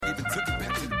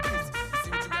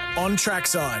On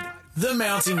Trackside, the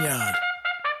Mountain Yard.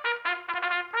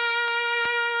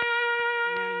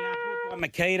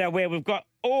 Makita, where we've got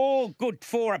all good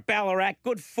for at Ballarat,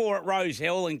 good for at Rose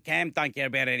Hill, and Cam don't care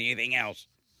about anything else.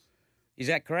 Is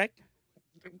that correct?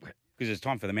 Because it's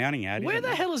time for the Mounting Yard. Where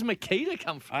the hell has Makita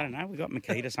come from? I don't know. We've got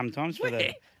Makita sometimes for the.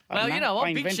 Where? I Well, don't you know I what?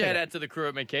 Big invented shout it. out to the crew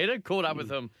at Makita. Caught up with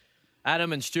them,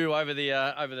 Adam and Stu, over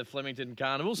the Flemington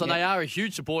Carnival. So Yeah. they are a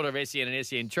huge supporter of SEN and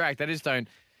SEN Track. They just don't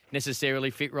necessarily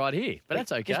fit right here. But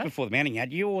that's okay. Just before the Mounting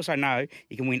Yard, you also know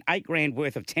you can win $8,000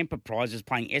 worth of temper prizes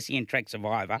playing SEN Track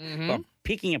Survivor by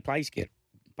picking a place get.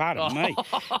 Pardon me.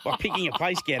 By picking a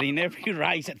place get in every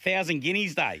race at 1,000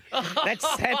 Guineas Day. That's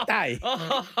that day.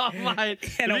 Oh, mate. And You're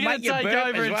it'll going make to you take burp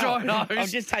over as and well. try I'm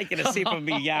those. just taking a sip of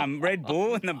my Red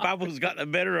Bull and the bubbles got the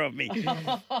better of me.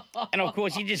 And, of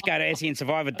course, you just go to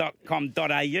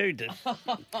sensurvivor.com.au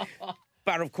to...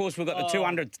 But, of course, we've got the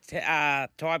 200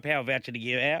 Tyre Power voucher to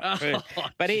give out first.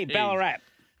 But here, geez. Ballarat.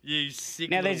 You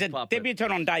sick Now, there's a little puppet.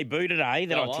 debutant on debut today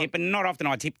that Go I on. tip, and not often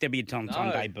I tip debutants on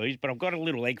No. debuts, but I've got a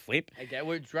little egg flip. Okay,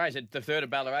 which race? The third at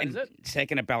Ballarat, is it?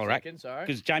 Second at Ballarat. Second, sorry.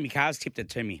 Because Jamie Carr's tipped it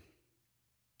to me.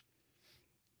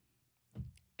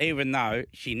 Even though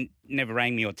she never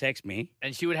rang me or texted me.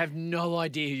 And she would have no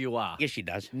idea who you are. Yes, she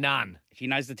does. None. She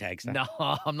knows the tags. though. No,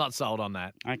 I'm not sold on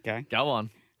that. Okay. Go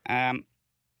on. Now,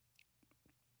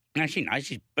 she knows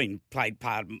she's been played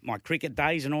part of my cricket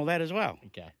days and all that as well.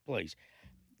 Okay. Please.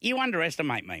 You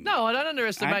underestimate me. mate. No, I don't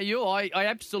underestimate Huh? you. I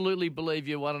absolutely believe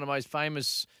you're one of the most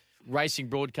famous racing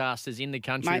broadcasters in the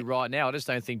country Mate, right now. I just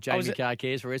don't think I was Jamie at- Carr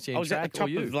cares for SEN I was at Track the top or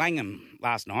you. of Langham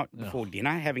last night before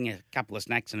dinner, having a couple of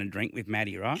snacks and a drink with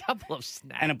Maddie, right? Couple of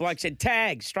snacks. And a bloke said,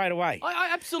 tag, straight away.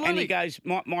 I absolutely. And he goes,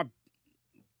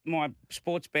 my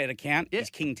sports bet account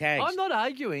is King Tags. I'm not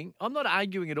arguing. I'm not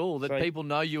arguing at all that So- people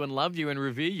know you and love you and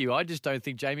revere you. I just don't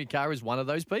think Jamie Carr is one of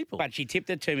those people. But she tipped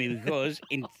it to me because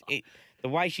the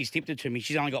way she's tipped it to me,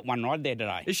 she's only got one ride there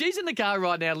today. If she's in the car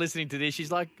right now listening to this,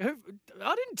 she's like, I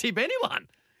didn't tip anyone.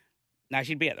 No,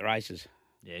 she'd be at the races.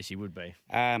 Yeah, she would be.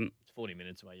 Um, It's 40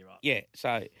 minutes away, you're right. yeah,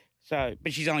 so,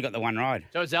 but she's only got the one ride.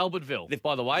 So it's Albertville,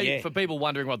 by the way, yeah. for people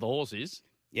wondering what the horse is.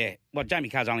 Yeah, well, Jamie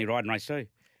Carr's only riding race two.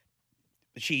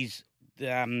 She's,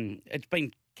 it's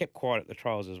been kept quiet at the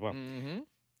trials as well. Mm-hmm.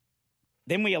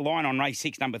 Then we align on race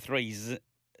 6, number 3,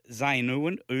 Zane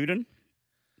Uden.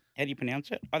 How do you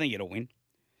pronounce it? I think it'll win.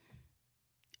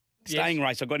 Staying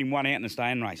race, I got him one out in the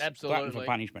staying race. Absolutely. Glutton for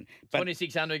punishment. But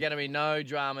 2600 going to be no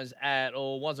dramas at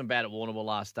all. Wasn't bad at Warrnambool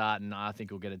last start, and I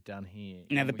think we'll get it done here.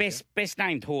 now the best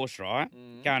named horse, right,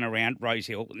 going around Rose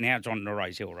Hill. Now it's on to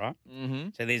Rose Hill, right? Mm-hmm.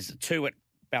 So there's 2 at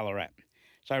Ballarat.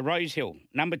 So Rose Hill,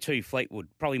 number 2, Fleetwood,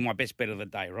 probably my best bet of the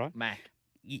day, right? Mac.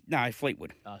 No,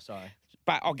 Fleetwood. Oh, sorry.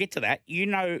 But I'll get to that. You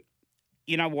know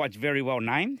why it's very well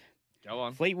named? Go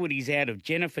on. Fleetwood is out of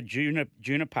Jennifer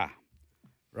Juniper,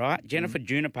 right? Jennifer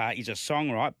Juniper is a song,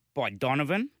 right, by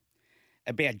Donovan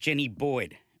about Jenny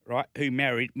Boyd, right, who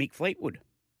married Mick Fleetwood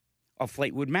of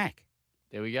Fleetwood Mac.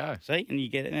 There we go. See, and you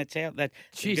get it. That's how that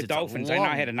Jeez, the it's a Dolphins. They know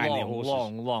how to name long, their horses.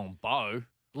 Long bow.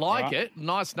 Like Right. it.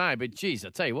 Nice name, but geez, I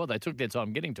tell you what, they took their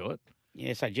time getting to it.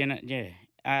 Yeah. So Jenna,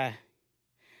 yeah.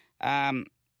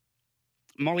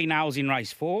 Molly Nails in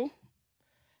race 4,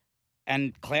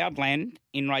 and Cloudland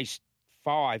in race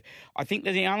 5. I think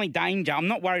there's the only danger. I'm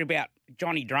not worried about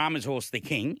Johnny Drama's horse, the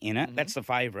King, in it. That's the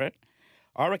favourite.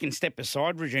 I reckon Step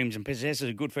Aside resumes and possesses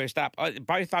a good first up.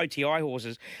 Both OTI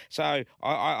horses. So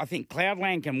I think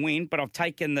Cloudland can win, but I've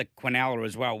taken the Quinella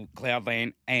as well,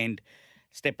 Cloudland and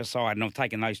Step Aside, and I've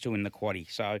taken those 2 in the quaddie.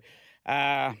 So,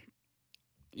 yeah,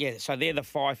 so they're the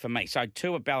 5 for me. So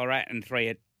 2 at Ballarat and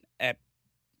 3 at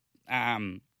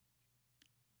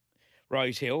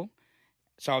Rose Hill.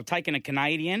 So I've taken a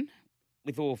Canadian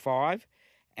with all 5,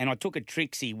 and I took a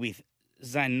Trixie with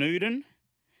Zanuden,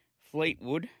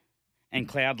 Fleetwood, and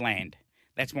Cloudland.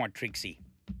 That's my Trixie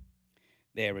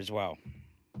there as well.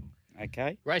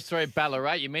 Okay. Race 3 at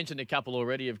Ballarat. You mentioned a couple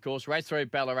already, of course. Race 3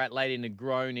 at Ballarat, Lady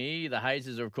Negroni. The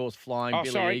Hazes are, of course, flying. Oh,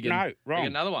 Billy sorry. Egan. No, You wrong. got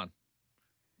another one.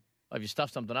 Have you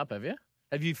stuffed something up, have you?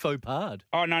 Have you faux pas?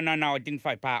 Oh, no, I didn't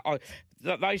faux pas.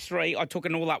 Those 3, I took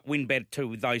an all-up win bet too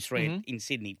with those 3 in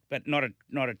Sydney, but not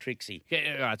a Trixie.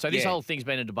 Yeah, all right. So this Yeah. whole thing's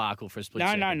been a debacle for a split No,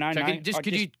 second. no, So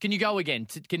no. Can you go again?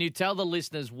 Can you tell the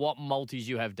listeners what multis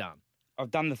you have done, I've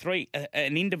done the 3,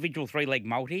 an individual 3-leg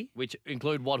multi which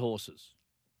include what horses?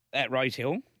 at Rose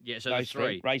Hill. Yeah, so Those there's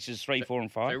 3. races 3, 4, and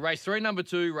 5. So race 3, number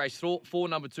 2, race 4,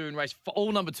 number 2, and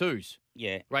all number 2s.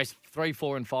 Yeah. Race 3,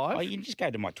 4, and 5. Oh, you can just go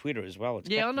to my Twitter as well. It's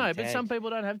Yeah, I Captain know, but Tags some people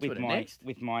don't have with Twitter. my Next.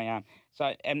 with my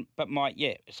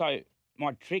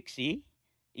my Trixie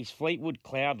is Fleetwood,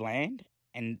 Cloudland,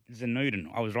 and Zanuden.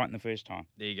 I was right in the first time,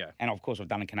 There you go. and of course I've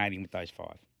done a Canadian with those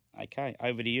 5. Okay,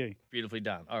 over to you. Beautifully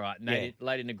done. All right,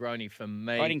 Lady Negroni for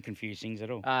me. I didn't confuse things at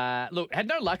all. Look, had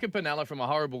no luck at Benalla from a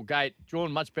horrible gate.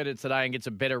 Drawn much better today and gets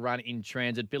a better run in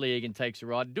transit. Billy Egan takes a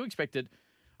ride. I do expect it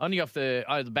only off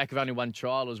the back of only one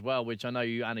trial as well, which I know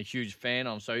you aren't a huge fan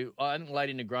of. So I think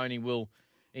Lady Negroni will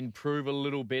improve a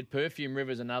little bit. Perfume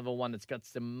River's another one that's got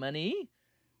some money.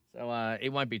 So it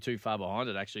won't be too far behind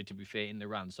it, actually, to be fair, in the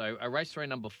run. So race 3,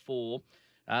 number 4.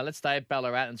 Let's stay at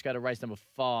Ballarat and let's go to race number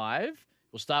 5.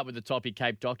 We'll start with the toppy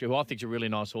Cape Doctor, who I think is a really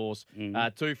nice horse.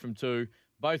 2 from 2,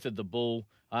 both at the bull.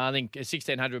 I think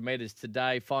 1,600 metres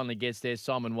today finally gets there.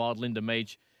 Simon Wild, Linda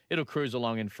Meach. It'll cruise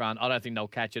along in front. I don't think they'll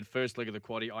catch it. First leg of the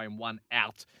quaddie, I am 1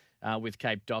 out with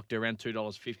Cape Doctor, around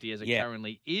 $2.50 as it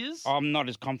currently is. I'm not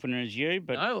as confident as you,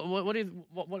 but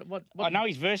what I know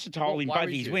he's versatile in both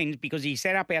his wings because he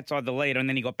set up outside the leader and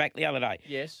then he got back the other day.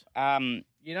 Yes.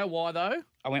 You know why though?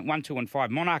 I went 1, 2, and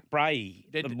 5. Monarch Bray,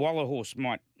 the Waller horse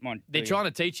might. They're trying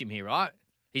to teach him here, right?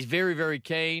 He's very, very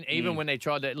keen. Even when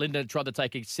Linda tried to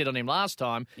take a sit on him last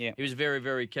time, he was very,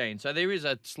 very keen. So there is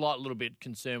a slight little bit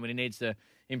concern when he needs to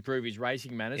improve his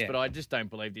racing manners. But I just don't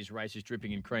believe this race is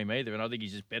dripping in cream either, and I think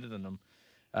he's just better than them.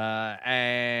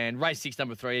 And race 6,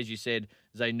 number 3, as you said,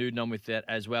 Zay Newton on with that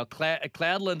as well.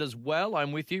 Cloudland as well,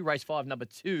 I'm with you. Race 5, number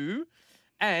 2.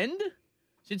 And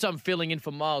since I'm filling in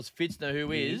for Miles Fitzner,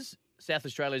 who is South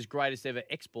Australia's greatest ever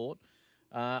export,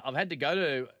 I've had to go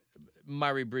to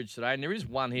Murray Bridge today, and there is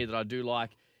one here that I do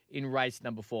like in race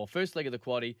number 4. First leg of the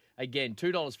quaddie, again,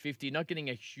 $2.50, not getting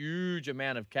a huge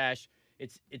amount of cash.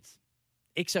 It's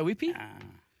Exo-Ippy?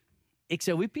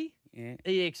 Exo-Ippy? Yeah.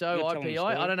 EXO-IPI.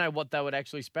 I don't know what that would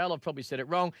actually spell. I've probably said it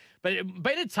wrong. But it's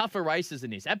been a tougher races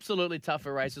than this. Absolutely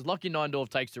tougher races. Lockie Neindorf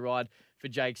takes the ride for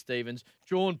Jake Stevens.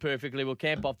 Drawn perfectly. We'll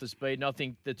camp off the speed. And I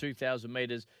think the 2,000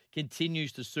 metres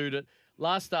continues to suit it.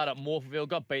 Last start at Morpheville.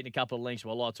 Got beaten a couple of lengths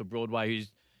by Lights of Broadway,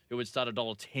 who would start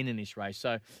 $1.10 in this race.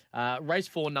 So race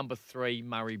 4, number 3,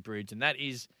 Murray Bridge. And that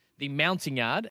is the Mounting Yard